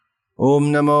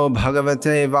Om Namo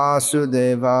Bhagavate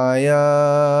Vasudevaya.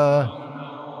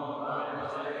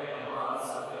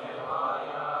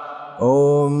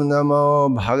 Om Namo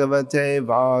Bhagavate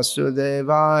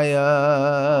Vasudevaya.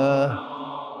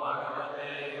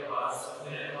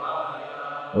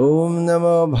 Om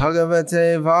Namo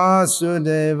Bhagavate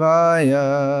Vasudevaya.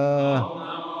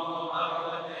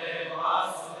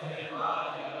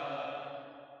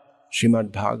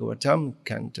 Srimad Bhagavatam,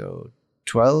 Canto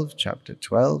 12, Chapter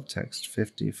 12, Text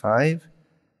 55,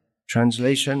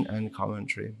 translation and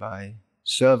commentary by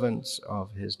servants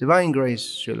of His Divine Grace,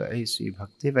 Srila A.C.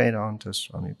 Bhaktivedanta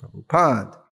Swami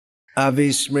Prabhupada.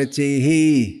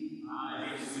 Avismritihi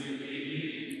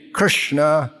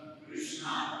Krishna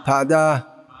Pada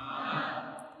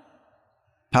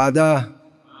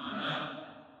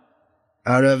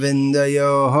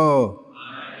Aravindayoho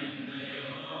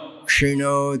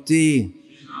Shinoti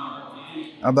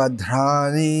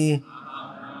Abhadrani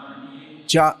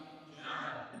Cha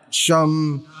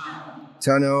Sham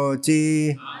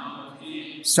Tanoti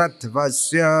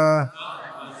Sattvasya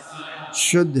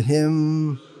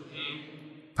Shuddhim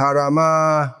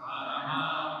Parama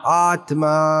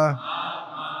Atma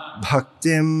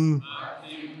Bhaktim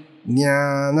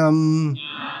Jnanam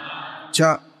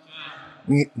Cha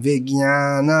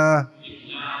Vijnana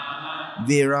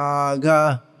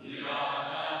Viraga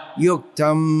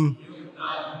Yuktam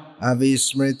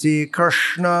Avismriti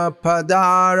Krishna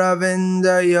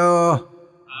Padaravindayo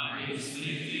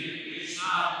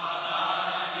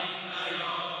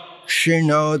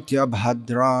Shinotya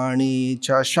Bhadrani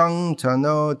Cha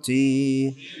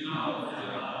Shantanoti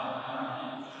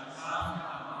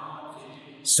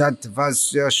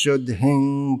Sattvasya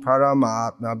Shuddhim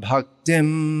Paramatma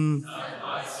Bhaktim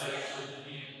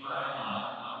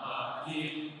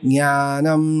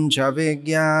Jnanam Cha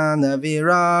Vijnana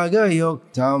Viraga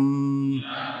Yuktam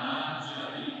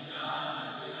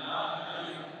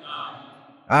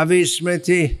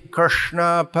Avismriti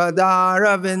Krishna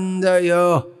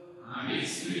Padaravindayo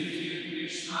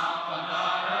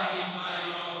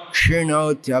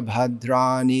Shinotya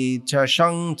Bhadrani Cha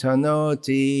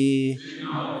Shantanoti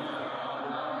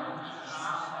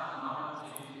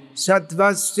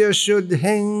Sattvasya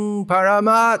Shuddhim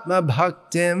Paramatma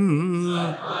Bhaktim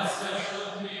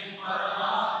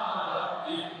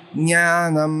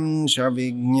Jnanam Cha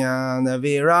Vijnana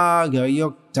Viraga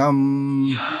Yuktam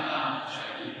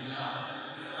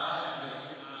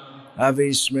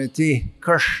Avismriti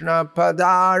Krishna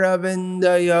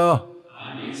Padaravindayo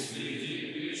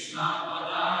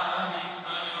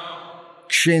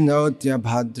Kshinotya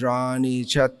Bhadrani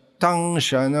Chatang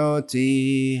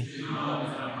Shanoti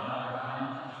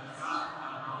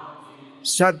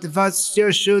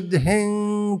Sattvasya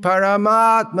Shuddhim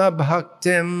Paramatma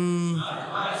Bhaktim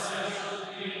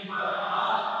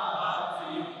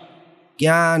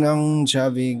Jnanam Cha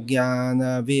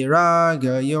Vijnana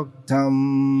Viraga Yuktam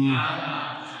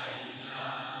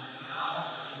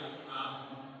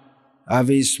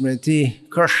Avismriti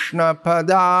Krishna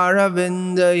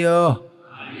Padaravindayo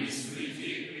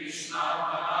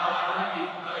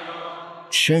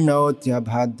Shinotya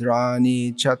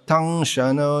Bhadrani Chatang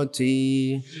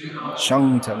Shanoti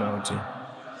Shantanoti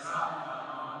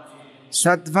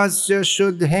Sattvasya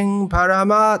Shuddhim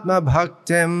Paramatma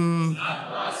Bhaktim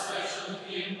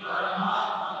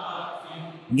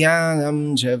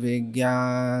Jnanam Cha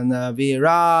Vijnana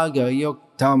Viraga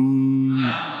Yuktam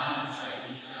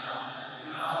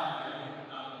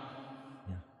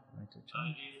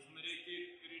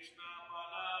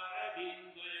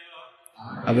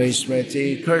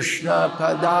Avismriti Krishna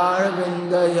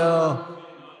Padaravindayo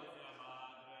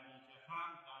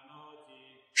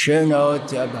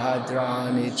Shinotya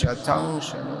Bhadrani Chatang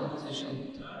Shanoti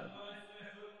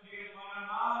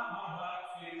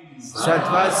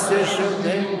Sattvasya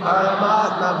Shuddhim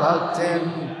Paramatma Bhaktim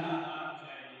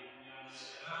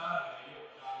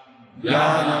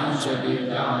Jnanam Cha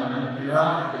Vijnana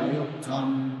Viraga Yuktam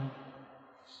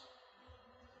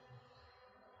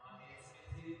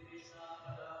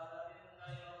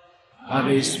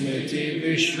Avismriti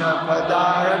Krishna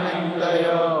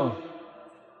Padaravindayo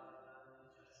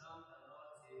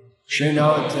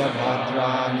Shinotya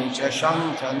Bhadrani Cha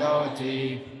Shantanoti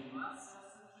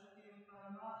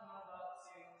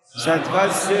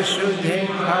Sattvasya Shuddhim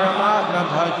Paramatma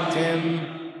Bhaktim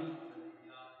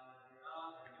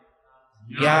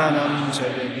Jnanam Cha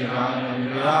Vijnana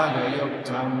Viraga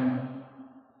Yuktam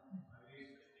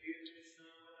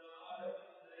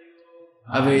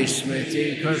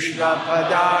Avismriti Krishna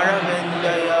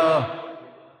Padaravindayo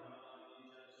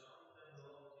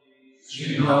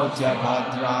Shinotya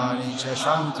Bhadrani Cha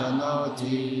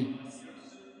Shantanoti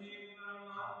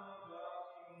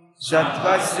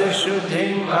Sattvasya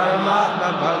shuddhim paramatma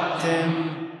bhaktim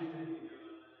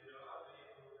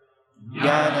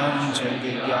Jnanam cha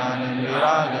vijnanam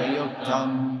viraga yuktam.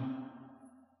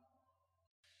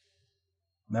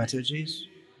 Matajis.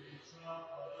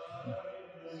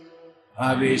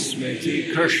 Avismriti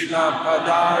Krishna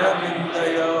padara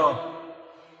vindayo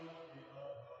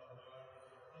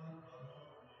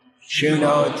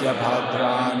Shinotya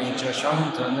bhadrani cha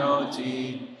shantanoti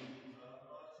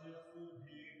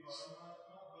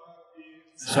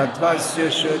Sattvasya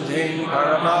shuddhim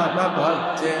paramatma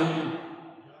bhaktim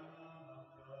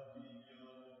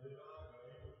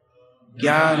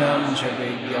Jnanam cha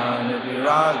vijnana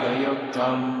viraga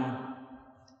yuktam.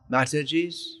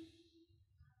 Matajis.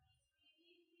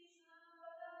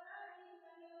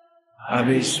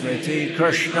 Avismriti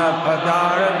Krishna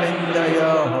padara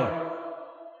vindayo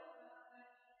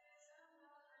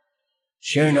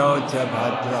Shinotya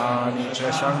bhadrani cha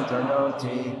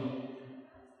shantanoti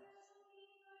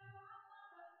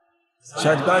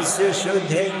Sadvasya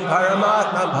shuddhim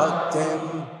paramatma bhaktim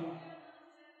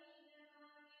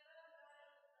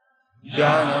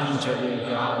Jnanam cha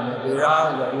vijnana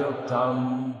viraga yuktam.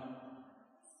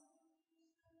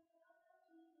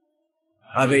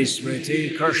 Avismriti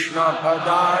Krishna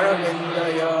padara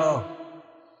vindayo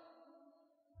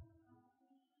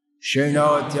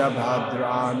Shinotya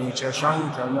bhadrani cha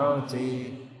shantanoti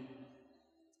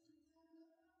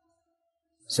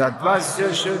Sattvasya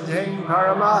shuddhim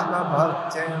paramatma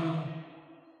bhaktim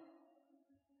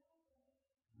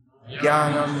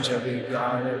Jnanam cha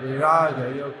vijnana viraga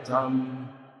yuktam.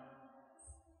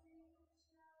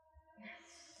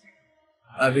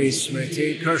 Avismriti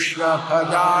Krishna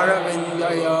padara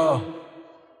vindayo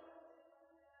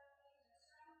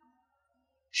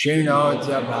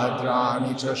Shinotya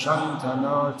bhadrani cha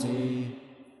shantanoti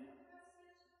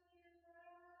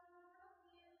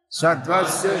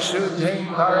Sattvasya shuddhim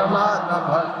paramatma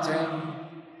bhaktim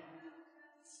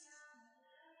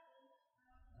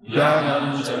Jnanam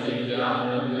cha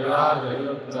vijnana viraga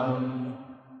yuktam.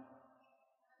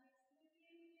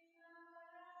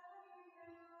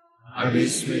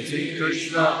 Avismriti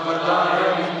Krishna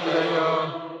padara vindayo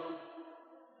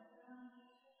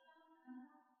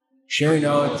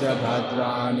Shinotya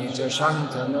bhadrani cha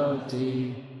shantanoti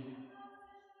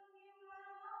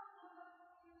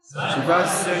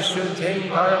Sattvasya shuddhim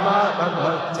paramatma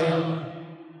bhaktim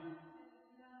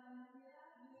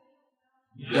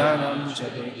Jnanam cha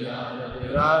vijnana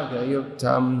viraga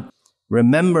yuktam.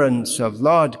 Remembrance of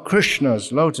Lord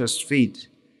Krishna's lotus feet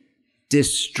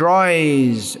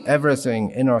destroys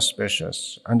everything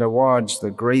inauspicious and awards the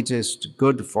greatest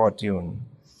good fortune.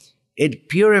 It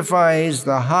purifies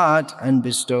the heart and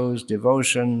bestows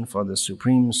devotion for the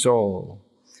Supreme Soul,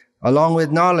 along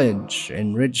with knowledge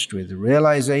enriched with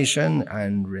realization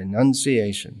and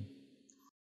renunciation.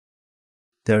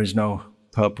 There is no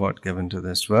purport given to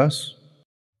this verse,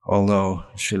 although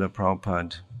Srila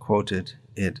Prabhupada quoted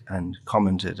it and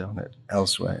commented on it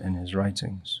elsewhere in his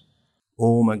writings.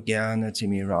 Om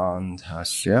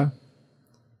Jnanatimmirandhasya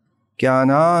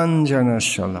Jnananjana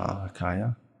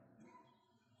Shalakaya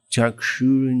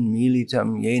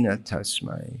Chakshurunmilitam Yena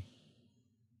Tasmai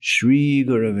Shri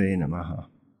Gurave Namaha.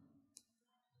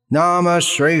 Nama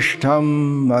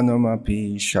Shreshtham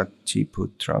Manumapi Shakti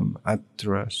Putram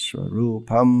Atra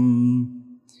Swarupam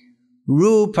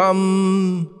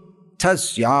Rupam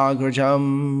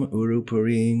Tasyagrajam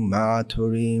Urupurim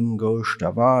Maturim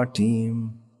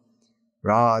Goshtavartim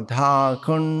Radha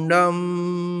Kundam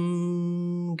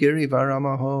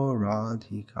Girivaramaho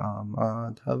Radhika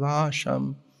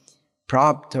Madhavasham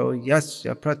Prapto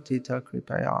Yasya Pratita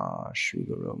Kripaya Shri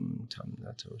Gurum Tam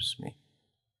Natosmi.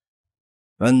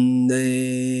 Vandeham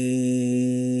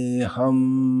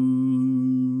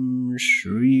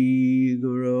Shri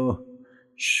Guru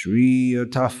Shri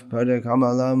Yataf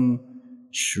Padakamalam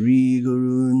Shri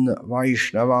Gurun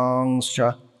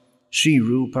Vaishnavangscha Shri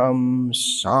Rupam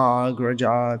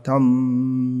Sagrajatam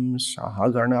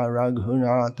Sahagana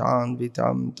Raghunatan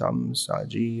Vitam Tam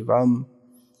Sajivam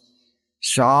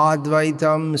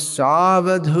Sadvaitam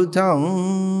Savadhutam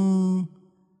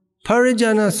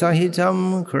Parijana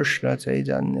Sahitam Krishna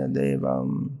Chaitanya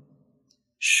Devam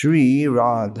Shri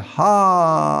Radha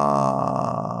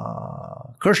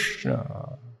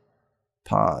Krishna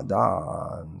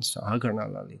Padan Sahagana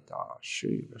Lalita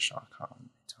Shri Vishakhan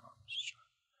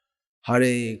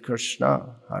Hare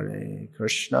Krishna,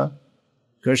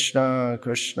 Krishna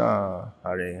Krishna,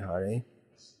 Hare Hare,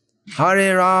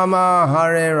 Hare Rama,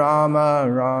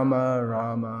 Rama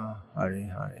Rama, Hare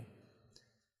Hare.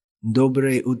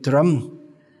 Dobre utram.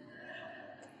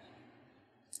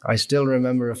 I still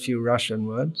remember a few Russian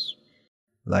words,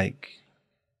 like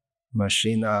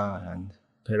machina and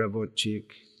perevodchik,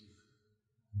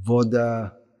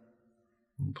 voda,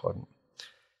 important.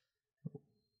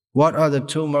 What are the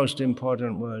two most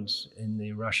important words in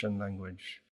the Russian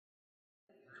language?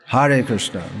 Hare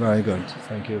Krishna, very good,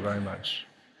 thank you very much.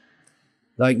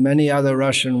 Like many other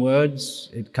Russian words,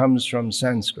 it comes from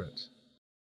Sanskrit.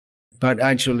 But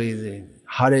actually the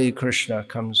Hare Krishna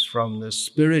comes from the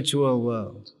spiritual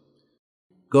world.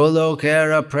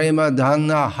 Golokera prema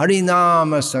dhanna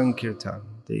harinama sankirtan.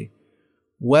 The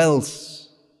wealth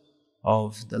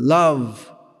of the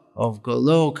love of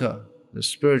Goloka, the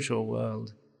spiritual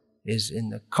world, is in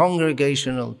the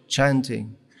congregational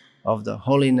chanting of the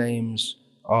holy names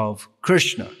of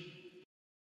Krishna.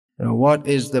 Now, what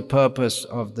is the purpose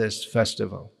of this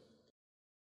festival?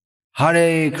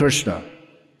 Hare Krishna.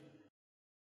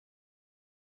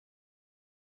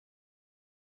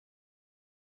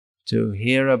 To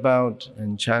hear about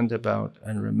and chant about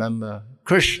and remember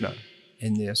Krishna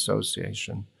in the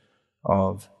association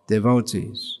of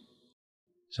devotees.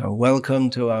 So welcome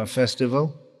to our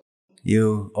festival.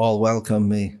 You all welcomed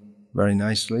me very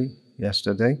nicely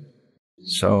yesterday,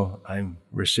 so I'm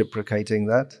reciprocating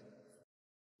that.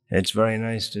 It's very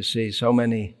nice to see so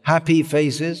many happy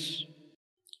faces.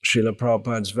 Srila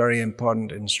Prabhupada's very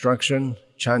important instruction,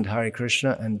 chant Hare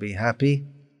Krishna and be happy.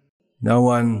 No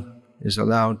one is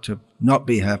allowed to not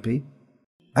be happy.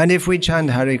 And if we chant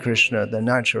Hare Krishna, the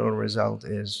natural result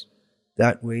is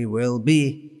that we will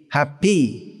be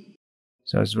happy.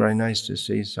 So it's very nice to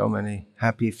see so many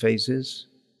happy faces.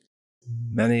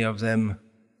 Many of them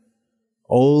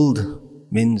old,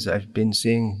 means I've been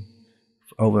seeing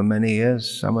over many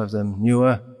years, some of them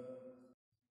newer.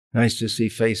 Nice to see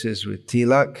faces with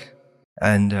tilak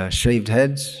and shaved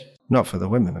heads. Not for the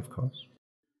women, of course.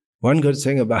 One good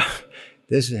thing about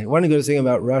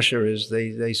Russia is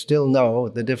they still know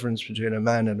the difference between a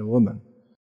man and a woman.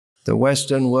 The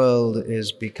Western world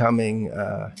is becoming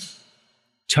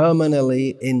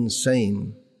terminally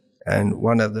insane, and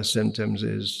one of the symptoms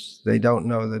is they don't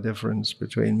know the difference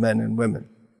between men and women.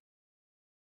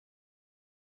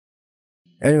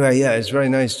 Anyway, yeah, it's very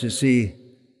nice to see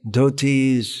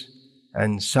dhotis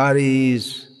and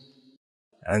saris,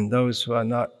 and those who are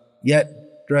not yet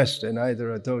dressed in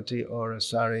either a dhoti or a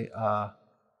sari are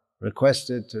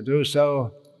requested to do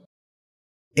so.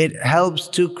 It helps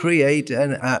to create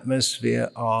an atmosphere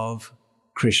of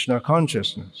Krishna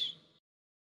consciousness.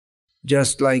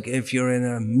 Just like if you're in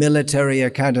a military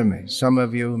academy. Some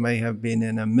of you may have been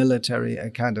in a military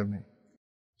academy.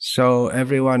 So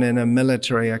everyone in a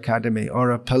military academy or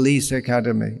a police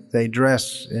academy, they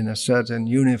dress in a certain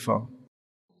uniform.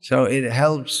 So it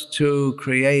helps to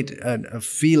create a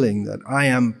feeling that I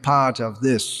am part of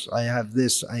this, I have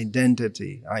this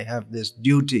identity, I have this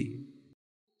duty.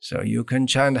 So you can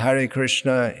chant Hare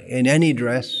Krishna in any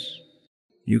dress.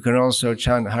 You can also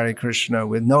chant Hare Krishna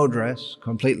with no dress,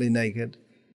 completely naked.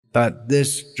 But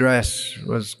this dress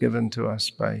was given to us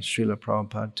by Srila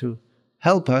Prabhupada to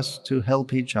help us to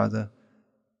help each other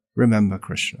remember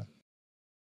Krishna.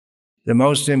 The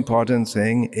most important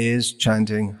thing is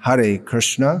chanting Hare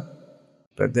Krishna,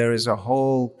 but there is a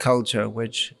whole culture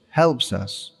which helps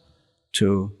us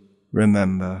to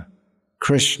remember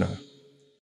Krishna.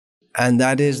 And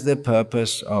that is the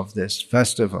purpose of this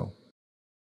festival.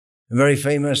 A very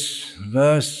famous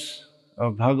verse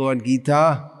of Bhagavad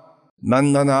Gita,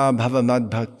 Mandana bhava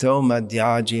madbhakto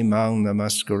madhyaji mang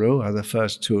namaskuru, are the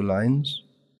first two lines.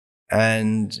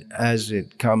 And as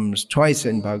it comes twice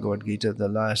in Bhagavad Gita, the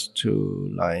last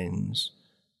two lines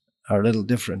are a little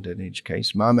different in each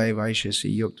case. Mame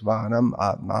vaishasi yuktvanam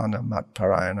atmana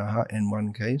matparayanaha in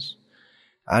one case.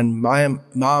 And mame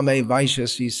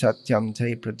vaishasi satyam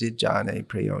te pratijane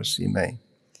priyosi me.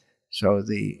 So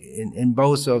in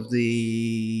both of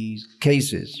the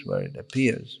cases where it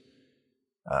appears,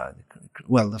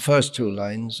 the first two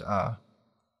lines are,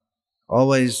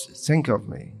 always think of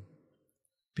me,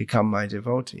 become my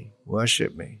devotee,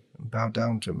 worship me, and bow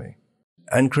down to me.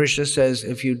 And Krishna says,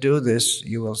 if you do this,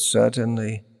 you will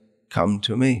certainly come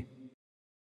to me.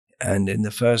 And in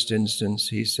the first instance,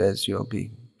 he says, you'll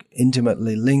be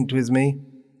intimately linked with me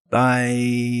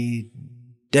by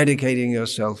dedicating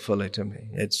yourself fully to me.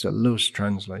 It's a loose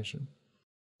translation.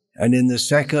 And in the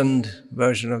second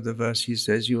version of the verse, he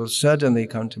says, you will certainly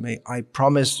come to me. I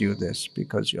promise you this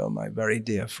because you're my very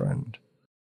dear friend.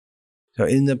 So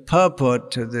in the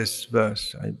purport to this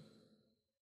verse, I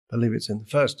believe it's in the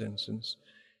first instance,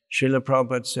 Srila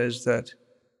Prabhupada says that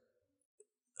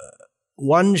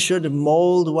one should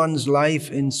mold one's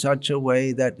life in such a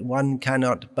way that one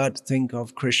cannot but think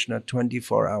of Krishna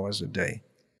 24 hours a day.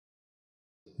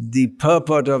 The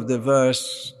purport of the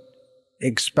verse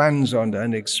expands on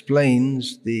and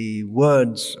explains the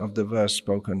words of the verse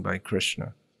spoken by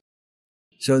Krishna.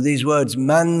 So these words,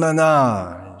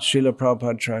 manmana, Srila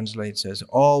Prabhupada translates as,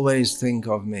 always think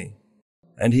of me.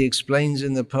 And he explains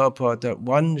in the purport that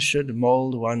one should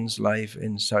mold one's life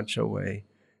in such a way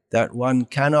that one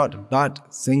cannot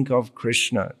but think of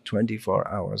Krishna 24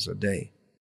 hours a day.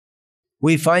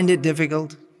 We find it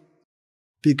difficult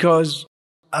because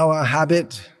our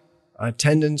habit, our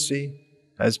tendency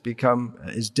has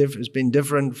been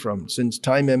different since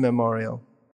time immemorial,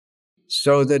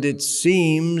 so that it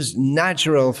seems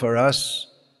natural for us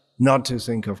not to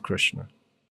think of Krishna.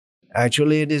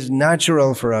 Actually, it is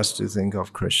natural for us to think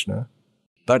of Krishna,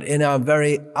 but in our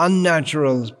very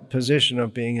unnatural position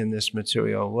of being in this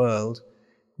material world,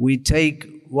 we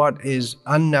take what is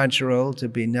unnatural to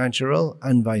be natural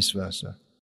and vice versa.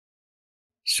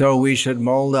 So we should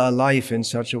mold our life in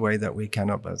such a way that we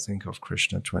cannot but think of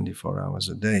Krishna 24 hours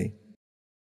a day.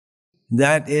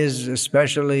 That is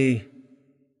especially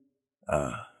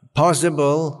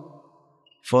possible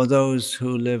for those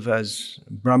who live as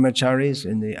brahmacharis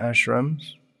in the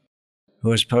ashrams,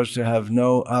 who are supposed to have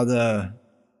no other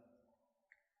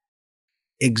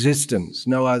existence,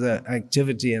 no other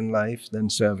activity in life than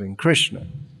serving Krishna.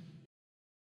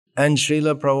 And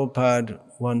Srila Prabhupada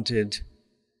wanted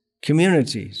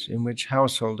communities in which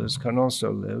householders can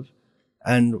also live,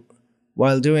 and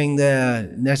while doing their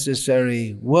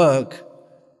necessary work,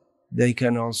 they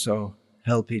can also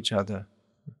help each other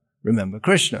remember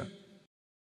Krishna.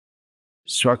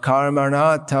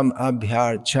 Swakarmana tam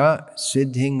abhyarcha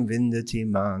siddhing vindati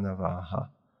manavaha.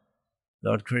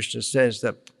 Lord Krishna says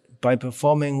that by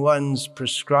performing one's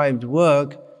prescribed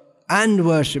work and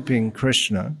worshipping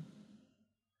Krishna,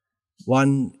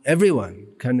 everyone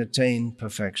can attain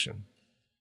perfection.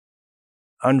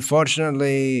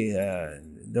 Unfortunately,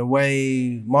 the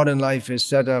way modern life is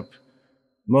set up,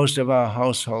 most of our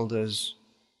householders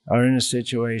are in a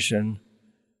situation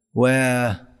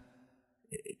where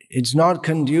it's not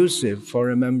conducive for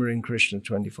remembering Krishna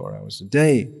 24 hours a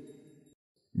day.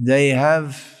 They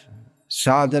have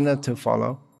sadhana to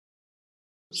follow.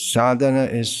 Sadhana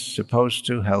is supposed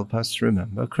to help us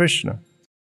remember Krishna.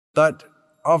 But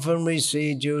often we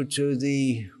see, due to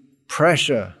the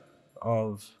pressure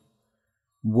of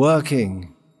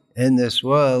working in this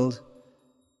world,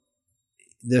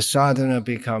 the sadhana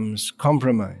becomes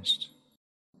compromised.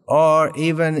 Or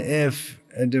even if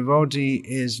a devotee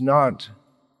is not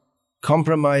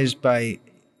compromised by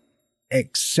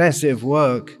excessive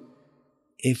work,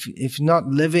 if not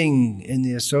living in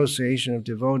the association of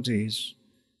devotees,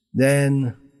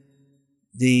 then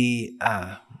the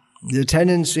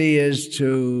tendency is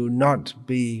to not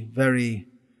be very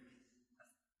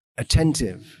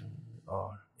attentive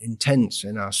or intense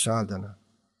in our sadhana.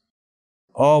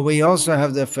 Or we also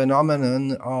have the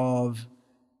phenomenon of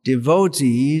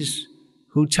devotees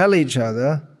who tell each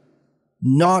other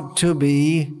not to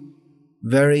be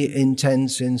very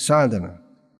intense in sadhana,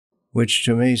 which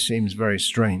to me seems very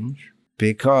strange,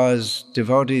 because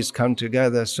devotees come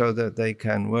together so that they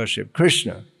can worship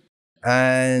Krishna.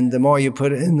 And the more you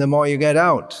put in, the more you get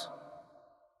out.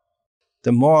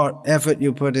 The more effort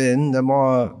you put in, the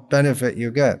more benefit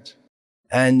you get.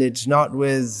 And it's not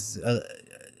with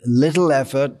little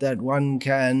effort that one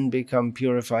can become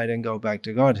purified and go back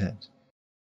to Godhead.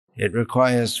 It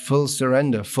requires full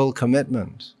surrender, full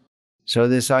commitment. So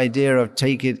this idea of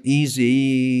take it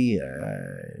easy,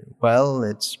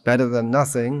 it's better than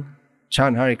nothing.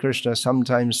 Chant Hare Krishna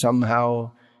sometimes,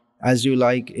 somehow, as you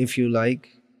like, if you like.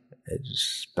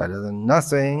 It's better than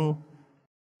nothing,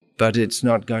 but it's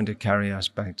not going to carry us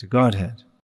back to Godhead.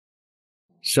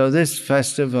 So this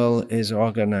festival is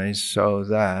organized so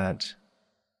that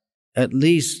at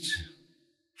least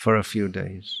for a few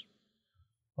days,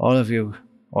 all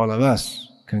of us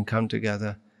can come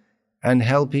together and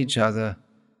help each other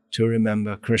to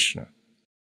remember Krishna.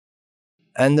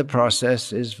 And the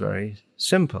process is very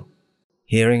simple.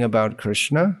 Hearing about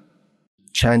Krishna,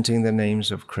 chanting the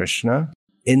names of Krishna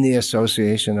in the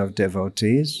association of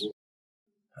devotees,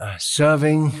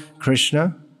 serving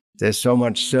Krishna. There's so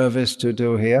much service to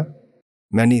do here.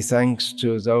 Many thanks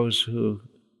to those who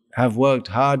have worked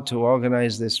hard to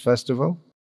organize this festival.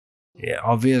 Yeah,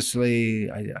 obviously,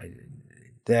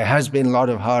 there has been a lot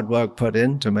of hard work put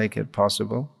in to make it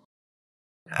possible.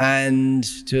 And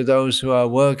to those who are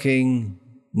working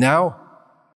now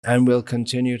and will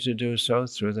continue to do so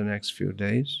through the next few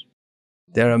days.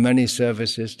 There are many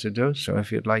services to do, so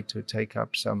if you'd like to take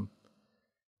up some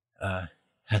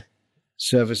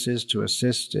services to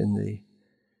assist in the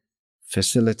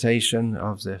facilitation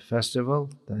of the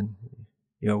festival, then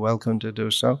you're welcome to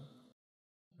do so.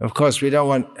 Of course, we don't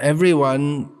want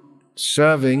everyone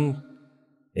serving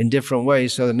in different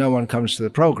ways so that no one comes to the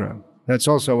program. That's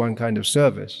also one kind of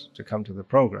service, to come to the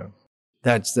program.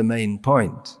 That's the main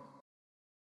point.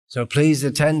 So please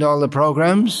attend all the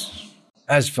programs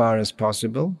as far as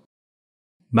possible.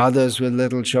 Mothers with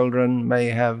little children may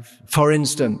have, for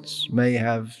instance,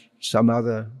 some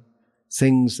other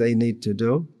things they need to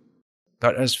do.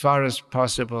 But as far as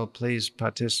possible, please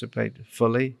participate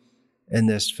fully in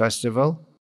this festival.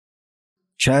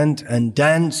 Chant and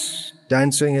dance.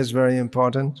 Dancing is very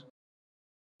important.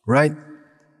 Right?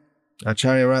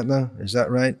 Acharya Ratna, is that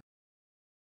right?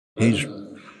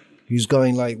 He's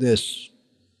going like this.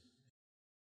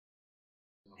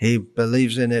 He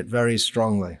believes in it very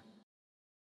strongly.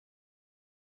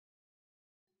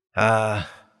 I'm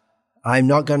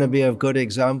not going to be a good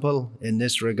example in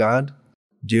this regard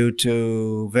due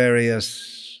to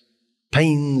various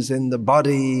pains in the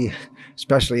body,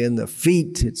 especially in the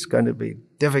feet. It's going to be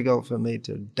difficult for me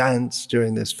to dance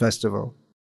during this festival,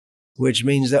 which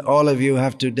means that all of you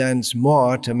have to dance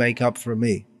more to make up for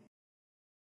me.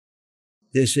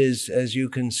 This is, as you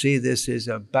can see, this is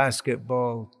a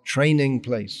basketball training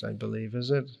place, I believe, is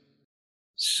it?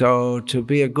 So to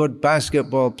be a good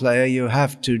basketball player, you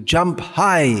have to jump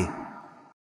high.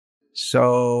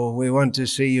 So we want to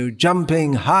see you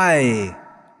jumping high.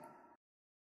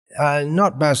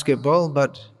 Not basketball,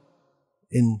 but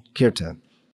in kirtan.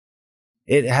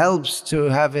 It helps to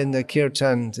have in the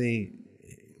kirtan,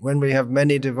 when we have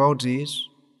many devotees,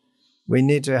 we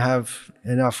need to have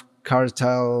enough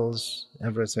kartals,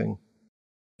 everything.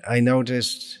 I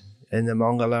noticed in the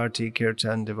Mangalarti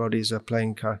kirtan, devotees are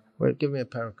playing well, give me a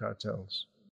pair of kartals.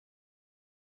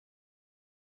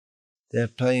 They're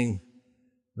playing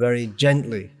very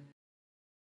gently,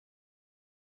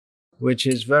 which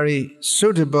is very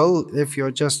suitable if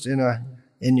you're just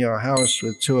in your house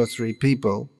with 2 or 3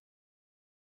 people.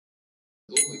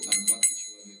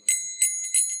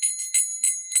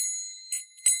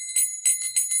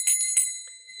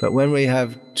 But when we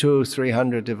have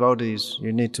 200-300 devotees,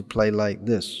 you need to play like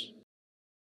this.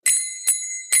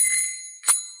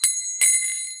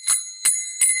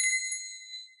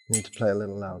 You need to play a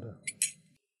little louder.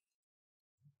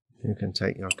 You can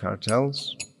take your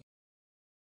kartals.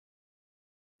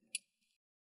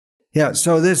 Yeah,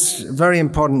 so this very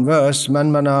important verse,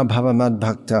 Manmana bhava mad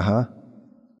bhaktaha,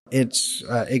 it's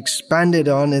expanded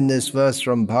on in this verse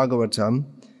from Bhagavatam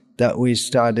that we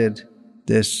started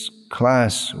this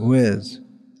class with.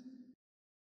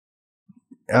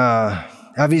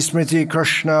 Avismriti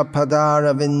Krishna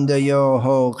padara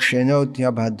vindayoho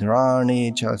kshenotya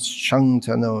bhadrani cha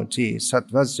shantanoti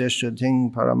sattvasya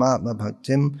shuddhing paramatma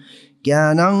bhaktim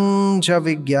jnanam cha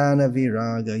vijnana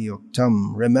viraga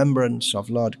yuktam. Remembrance of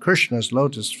Lord Krishna's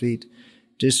lotus feet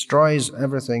destroys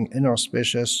everything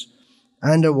inauspicious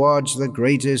and awards the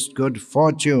greatest good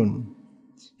fortune.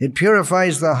 It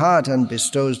purifies the heart and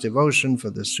bestows devotion for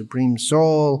the Supreme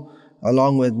Soul,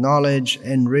 along with knowledge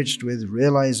enriched with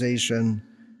realization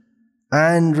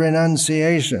and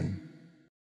renunciation.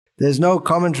 There's no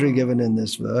commentary given in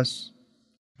this verse,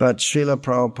 but Srila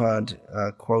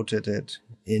Prabhupada quoted it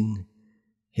in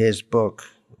his book,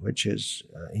 which is,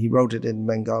 he wrote it in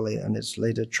Bengali and it's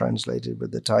later translated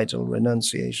with the title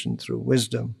Renunciation Through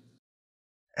Wisdom.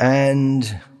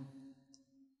 And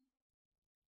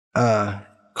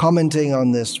commenting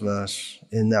on this verse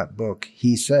in that book,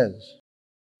 he says,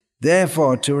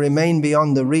 therefore, to remain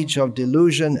beyond the reach of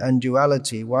delusion and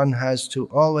duality, one has to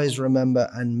always remember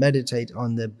and meditate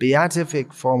on the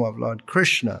beatific form of Lord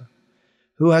Krishna,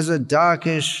 who has a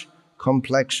darkish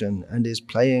complexion and is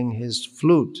playing his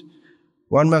flute.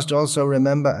 One must also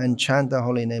remember and chant the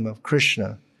holy name of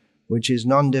Krishna, which is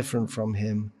non-different from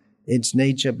him, its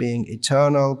nature being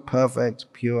eternal,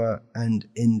 perfect, pure, and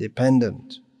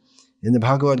independent. In the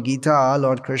Bhagavad Gita,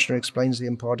 Lord Krishna explains the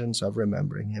importance of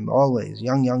remembering him always.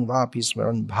 Yang yang vapi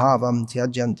smaran bhavam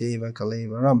tyajyanteva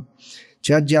kalevaram.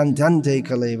 Tyajyantante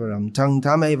kalevaram. Tang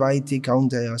tame vaiti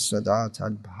kaunteya sada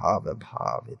tad bhava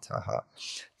bhavitaha.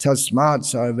 Tasmat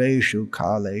sarveshu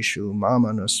kaleshu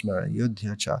mamanusmara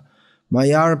yudhyacha.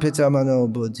 Mayarpita mano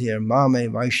buddhir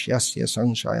mame vaishyasya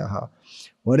sangshayaha.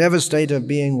 Whatever state of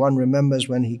being one remembers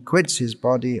when he quits his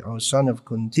body, O son of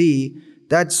Kunti,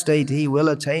 that state he will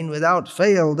attain without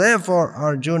fail. Therefore,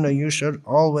 Arjuna, you should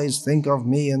always think of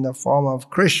me in the form of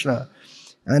Krishna,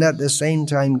 and at the same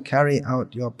time carry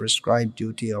out your prescribed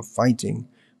duty of fighting.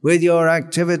 With your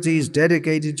activities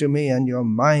dedicated to me and your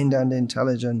mind and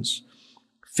intelligence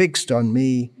fixed on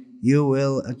me, you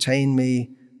will attain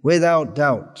me without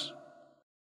doubt.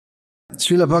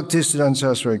 Srila Bhaktisiddhanta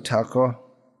Saraswati Thakur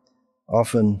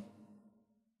often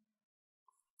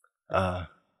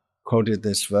quoted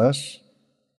this verse.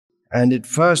 And it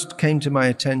first came to my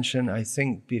attention, I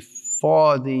think,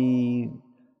 before the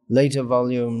later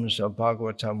volumes of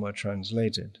Bhagavatam were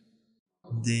translated.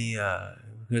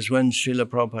 Because when Srila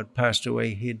Prabhupada passed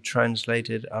away, he'd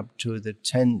translated up to the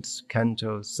 10th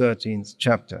canto, 13th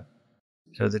chapter.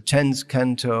 So the 10th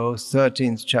canto,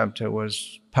 13th chapter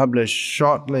was published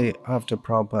shortly after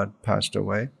Prabhupada passed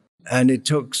away. And it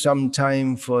took some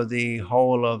time for the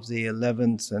whole of the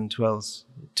 11th and 12th,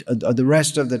 the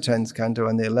rest of the 10th canto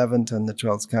and the 11th and the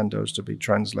 12th cantos to be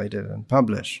translated and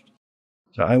published.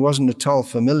 So I wasn't at all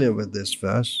familiar with this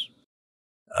verse.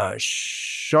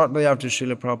 Shortly after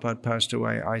Srila Prabhupada passed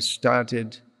away, I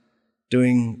started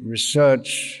doing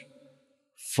research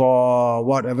for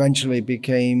what eventually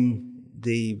became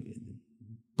the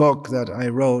book that I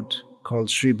wrote called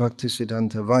Sri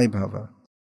Bhaktisiddhanta Vaibhava.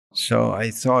 So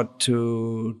I thought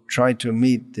to try to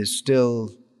meet the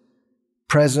still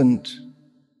present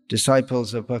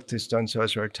disciples of Bhaktisiddhanta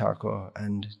Saraswati Thakur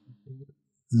and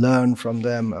learn from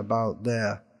them about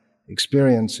their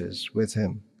experiences with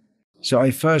him. So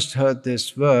I first heard this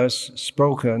verse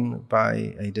spoken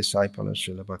by a disciple of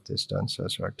Srila Bhaktisiddhanta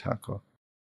Saraswati Thakur.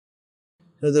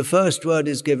 So the first word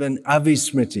is given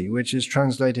avismriti, which is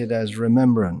translated as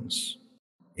remembrance.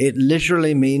 It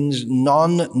literally means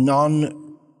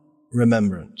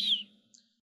non-remembrance.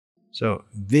 So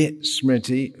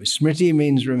vismriti, smriti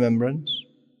means remembrance,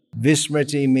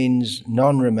 vismriti means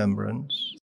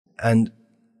non-remembrance, and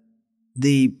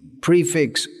the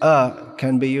prefix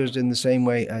can be used in the same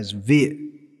way as vi.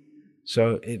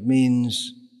 So it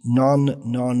means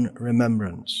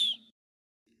non-remembrance.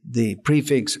 The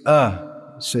prefix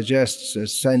suggests a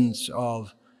sense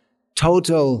of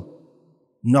total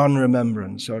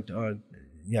non-remembrance or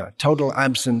total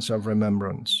absence of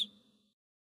remembrance.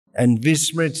 And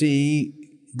vismriti,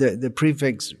 the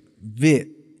prefix vi,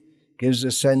 gives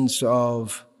a sense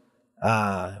of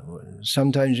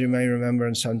sometimes you may remember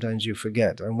and sometimes you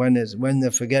forget. And when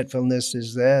the forgetfulness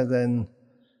is there, then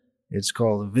it's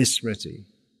called vismriti.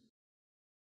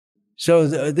 So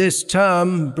this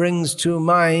term brings to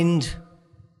mind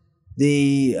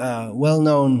the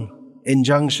well-known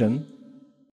injunction,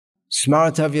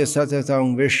 smartavya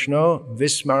satatang Vishnu,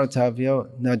 vismartavya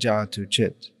najatu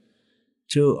chit.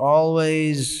 To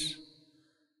always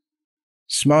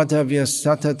smartavya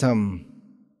satatam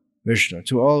Vishnu,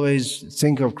 to always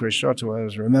think of Krishna, to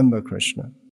always remember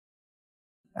Krishna.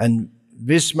 And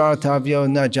vismartavya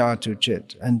najatu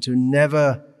chit, and to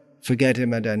never forget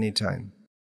him at any time.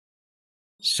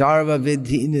 Sarva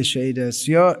vidhi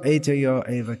nishedasya etayo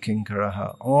eva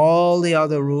kinkaraha. All the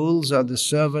other rules are the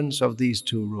servants of these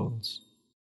two rules.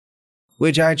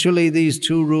 Which actually, these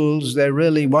two rules, they're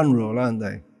really one rule, aren't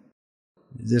they?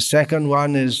 The second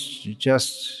one is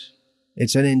just,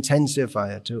 it's an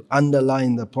intensifier to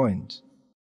underline the point.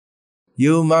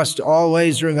 You must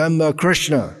always remember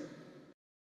Krishna,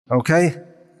 okay?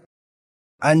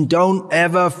 And don't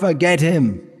ever forget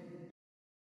him.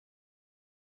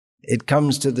 It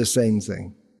comes to the same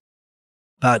thing.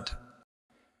 But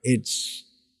it's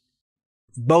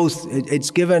both, it's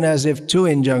given as if two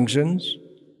injunctions.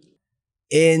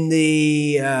 In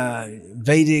the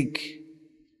Vedic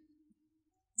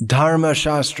Dharma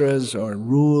Shastras or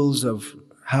rules of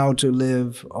how to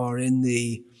live, or in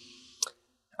the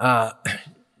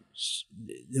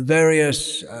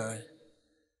various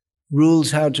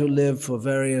rules how to live for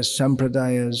various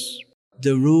sampradayas,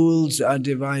 the rules are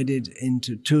divided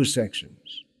into two sections.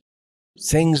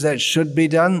 Things that should be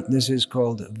done, this is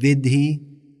called vidhi,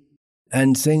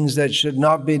 and things that should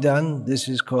not be done, this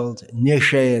is called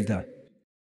nisheda.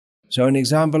 So an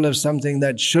example of something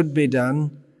that should be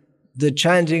done, the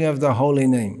chanting of the holy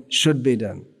name should be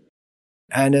done.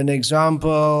 And an example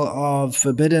of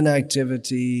forbidden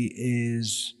activity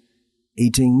is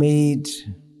eating meat.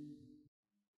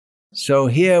 So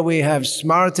here we have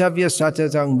smartavya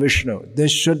satatang Vishnu,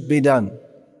 this should be done.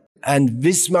 And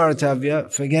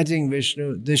vismartavya, forgetting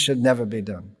Vishnu, this should never be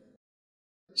done.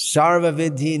 Sarva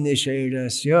vidhi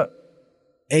nishedasya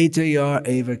etaya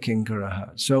eva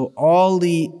kinkaraha. So all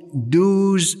the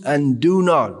do's and do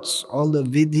nots, all the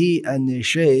vidhi and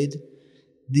nished,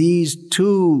 these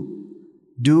two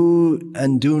do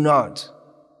and do not,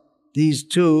 these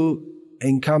two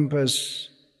encompass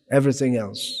everything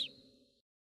else.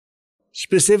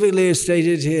 Specifically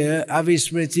stated here,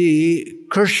 avismriti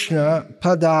Krishna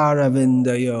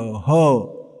padaravindayo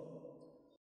ho.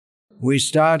 We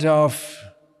start off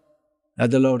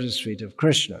at the lotus feet of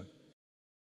Krishna.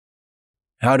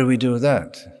 How do we do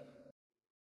that?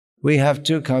 We have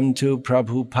to come to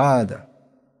Prabhupada.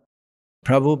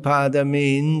 Prabhupada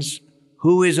means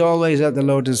who is always at the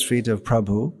lotus feet of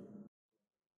Prabhu?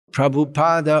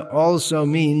 Prabhupada also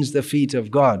means the feet of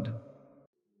God.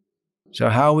 So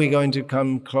how are we going to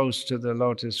come close to the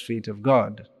lotus feet of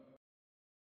God?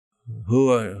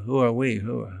 Who are we?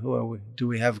 Who are we? Do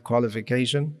we have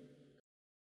qualification?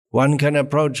 One can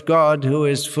approach God who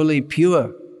is fully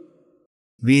pure.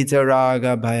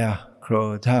 Vitaraga bhaya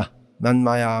krodha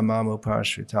manmaya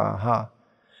mamupashritaha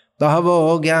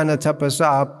bahavo jnana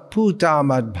tapasa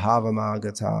putamad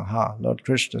bhavamagataha. Lord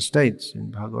Krishna states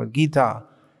in Bhagavad Gita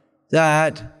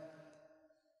that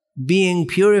being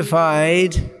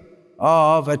purified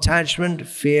of attachment,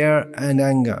 fear, and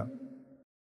anger,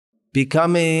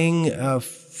 becoming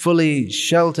fully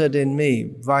sheltered in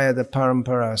me via the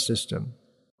parampara system.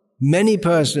 Many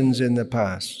persons in the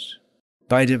past,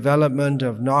 by development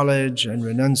of knowledge and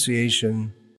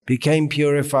renunciation, became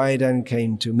purified and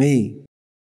came to me.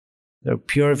 So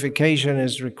purification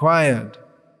is required.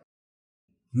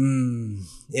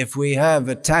 If we have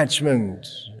attachment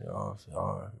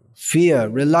or fear,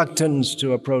 reluctance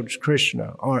to approach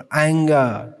Krishna, or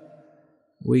anger,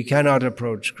 we cannot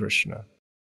approach Krishna.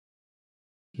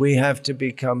 We have to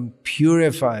become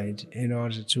purified in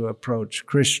order to approach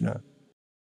Krishna.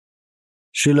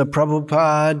 Srila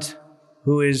Prabhupada,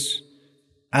 who is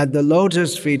at the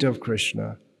lotus feet of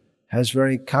Krishna, has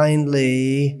very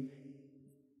kindly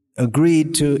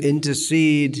agreed to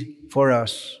intercede for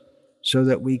us so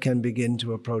that we can begin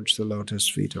to approach the lotus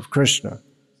feet of Krishna.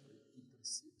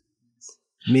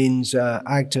 Means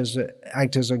act as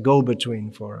a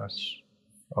go-between for us,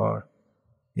 or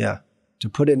to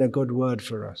put in a good word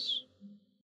for us.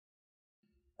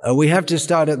 We have to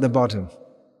start at the bottom.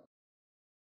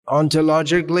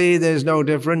 Ontologically, there's no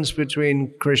difference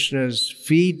between Krishna's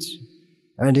feet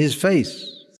and his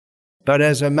face. But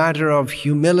as a matter of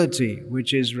humility,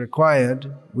 which is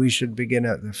required, we should begin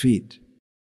at the feet.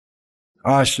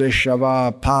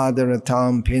 Ashlishava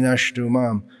padaratam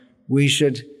pinashtumam. We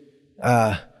should,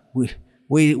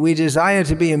 we desire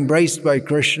to be embraced by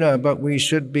Krishna, but we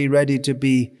should be ready to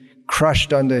be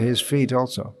crushed under his feet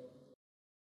also.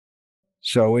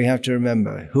 So we have to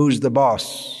remember, who's the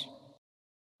boss?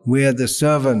 We're the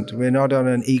servant. We're not on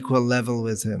an equal level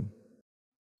with him.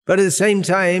 But at the same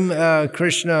time,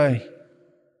 Krishna,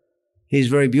 he's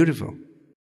very beautiful.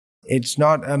 It's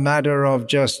not a matter of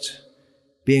just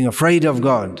being afraid of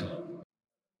God.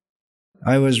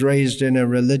 I was raised in a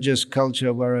religious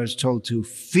culture where I was told to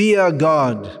fear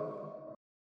God.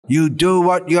 You do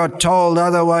what you're told,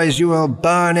 otherwise you will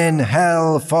burn in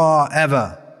hell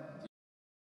forever.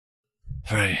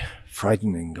 Very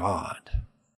frightening God.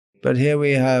 But here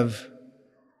we have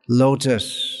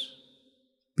lotus,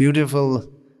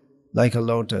 beautiful like a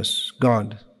lotus,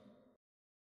 God.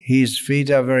 His feet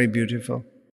are very beautiful.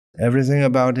 Everything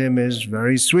about him is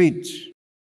very sweet.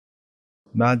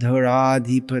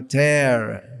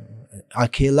 Madhuradhipater,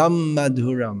 akhilam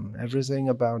madhuram. Everything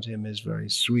about him is very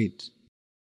sweet.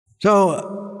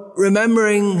 So,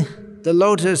 remembering the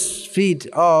lotus feet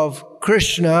of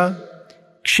Krishna,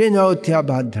 Kshinotya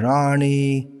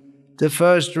bhadrani, the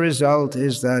first result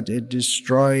is that it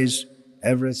destroys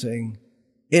everything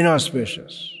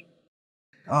inauspicious.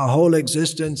 Our whole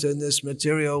existence in this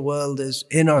material world is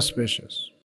inauspicious.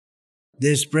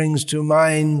 This brings to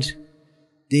mind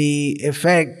the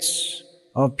effects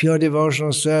of pure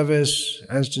devotional service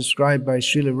as described by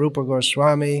Srila Rupa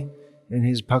Goswami in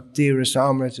his Bhakti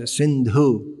Rasamrita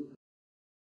Sindhu.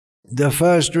 The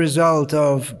first result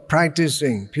of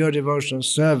practicing pure devotional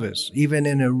service, even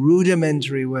in a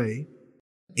rudimentary way,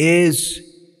 is,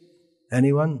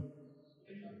 anyone?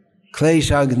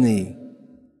 Kleshagni,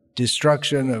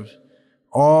 destruction of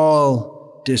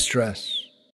all distress.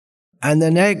 And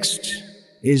the next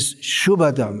is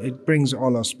Shubhadam, it brings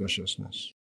all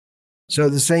auspiciousness. So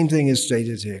the same thing is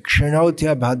stated here.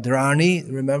 Kshanotya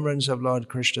bhadrani, remembrance of Lord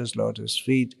Krishna's lotus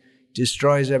feet,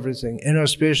 destroys everything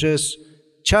inauspicious.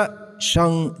 Cha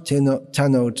shang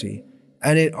tanoti,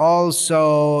 and it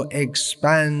also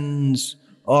expands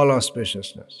all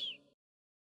auspiciousness.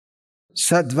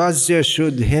 Satvasya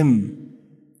shuddhim.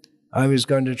 I was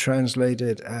going to translate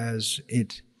it as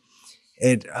it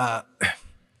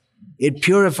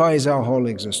purifies our whole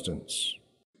existence.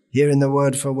 Here in the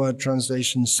word-for-word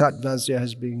translation, Satvasya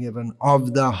has been given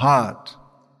of the heart.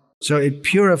 So it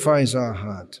purifies our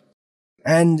heart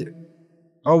and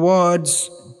awards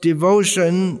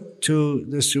devotion to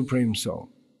the Supreme Soul.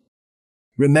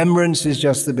 Remembrance is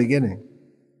just the beginning.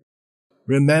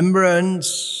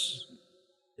 Remembrance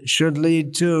should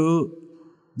lead to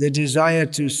the desire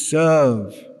to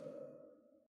serve.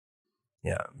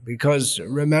 Because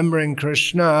remembering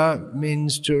Krishna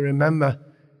means to remember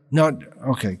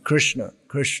Krishna.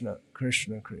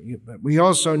 But we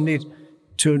also need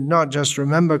to not just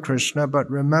remember Krishna, but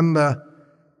remember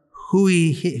who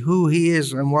he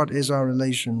is and what is our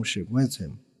relationship with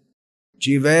him.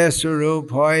 Jive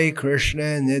Surup Hoy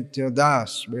Krishna Nitya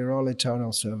Das. We're all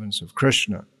eternal servants of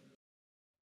Krishna.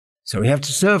 So we have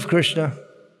to serve Krishna.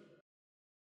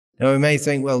 Now we may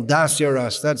think, well, Dasya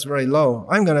Ras, that's very low.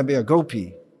 I'm going to be a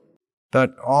gopi.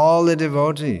 But all the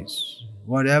devotees,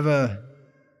 whatever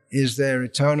is their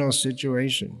eternal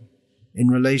situation in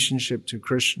relationship to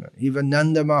Krishna, even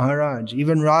Nanda Maharaj,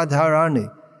 even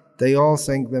Radharani, they all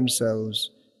think themselves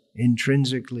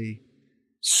intrinsically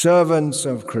servants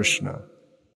of Krishna.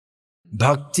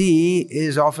 Bhakti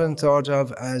is often thought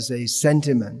of as a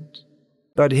sentiment,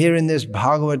 but here in this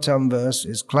Bhagavatam verse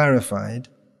is clarified,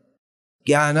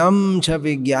 Jnanam cha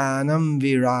vijnanam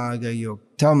viraga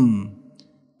yuktam,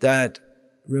 that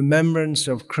remembrance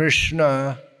of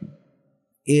Krishna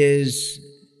is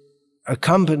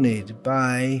accompanied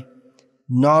by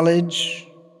knowledge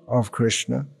of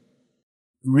Krishna,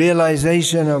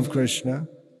 realization of Krishna,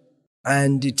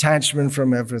 and detachment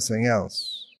from everything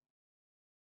else.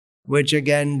 Which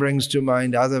again brings to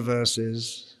mind other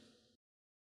verses.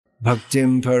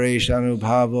 Bhaktim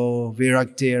pareshanubhavo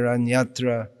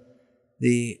viraktiranyatra.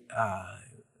 The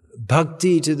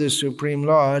bhakti to the Supreme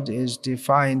Lord is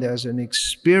defined as an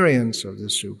experience of the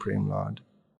Supreme Lord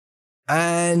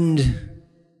and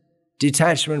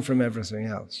detachment from everything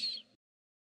else.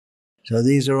 So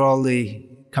these are all the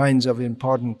kinds of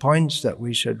important points that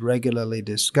we should regularly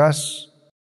discuss.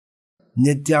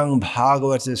 Nityang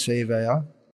Bhagavata Sevaya,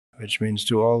 which means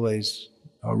to always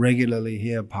or regularly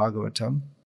hear Bhagavatam.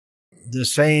 The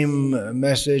same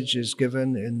message is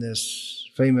given in this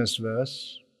famous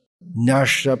verse.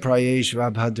 Nashta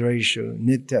prayeshva bhadreshu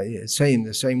nitya.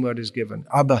 The same word is given.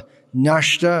 Abba,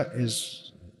 nashta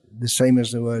is the same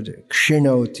as the word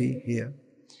kshinoti here.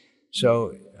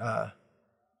 So,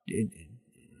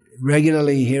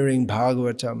 regularly hearing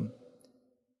Bhagavatam,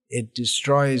 it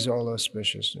destroys all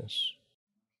auspiciousness.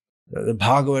 The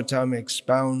Bhagavatam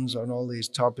expounds on all these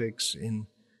topics in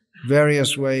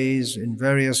various ways, in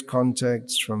various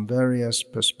contexts, from various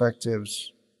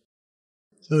perspectives.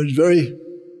 So it's very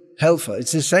helpful.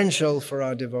 It's essential for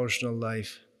our devotional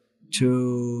life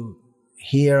to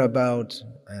hear about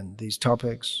these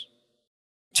topics.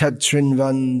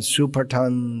 Chatrinvan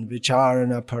supatan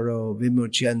vicharana paro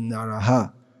vimuchyan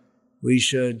naraha. We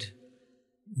should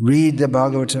read the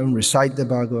Bhagavatam, recite the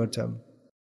Bhagavatam.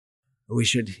 We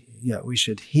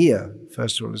should hear,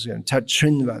 first of all,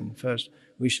 Chatrinvan, first,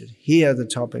 we should hear the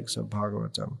topics of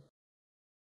Bhagavatam.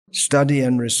 Study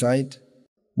and recite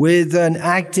with an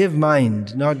active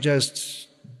mind, not just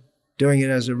doing it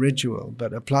as a ritual,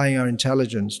 but applying our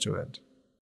intelligence to it.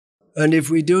 And if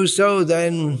we do so,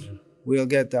 then we'll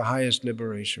get the highest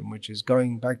liberation, which is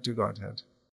going back to Godhead.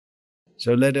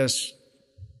 So let us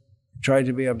try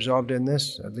to be absorbed in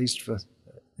this, at least for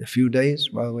a few days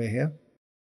while we're here.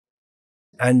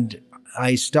 And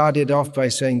I started off by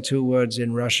saying 2 words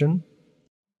in Russian,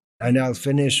 and I'll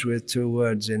finish with 2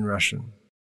 words in Russian.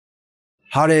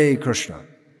 Hare Krishna.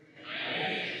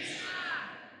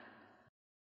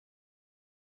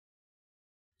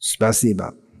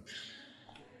 Spasiba.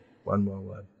 One more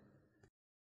word.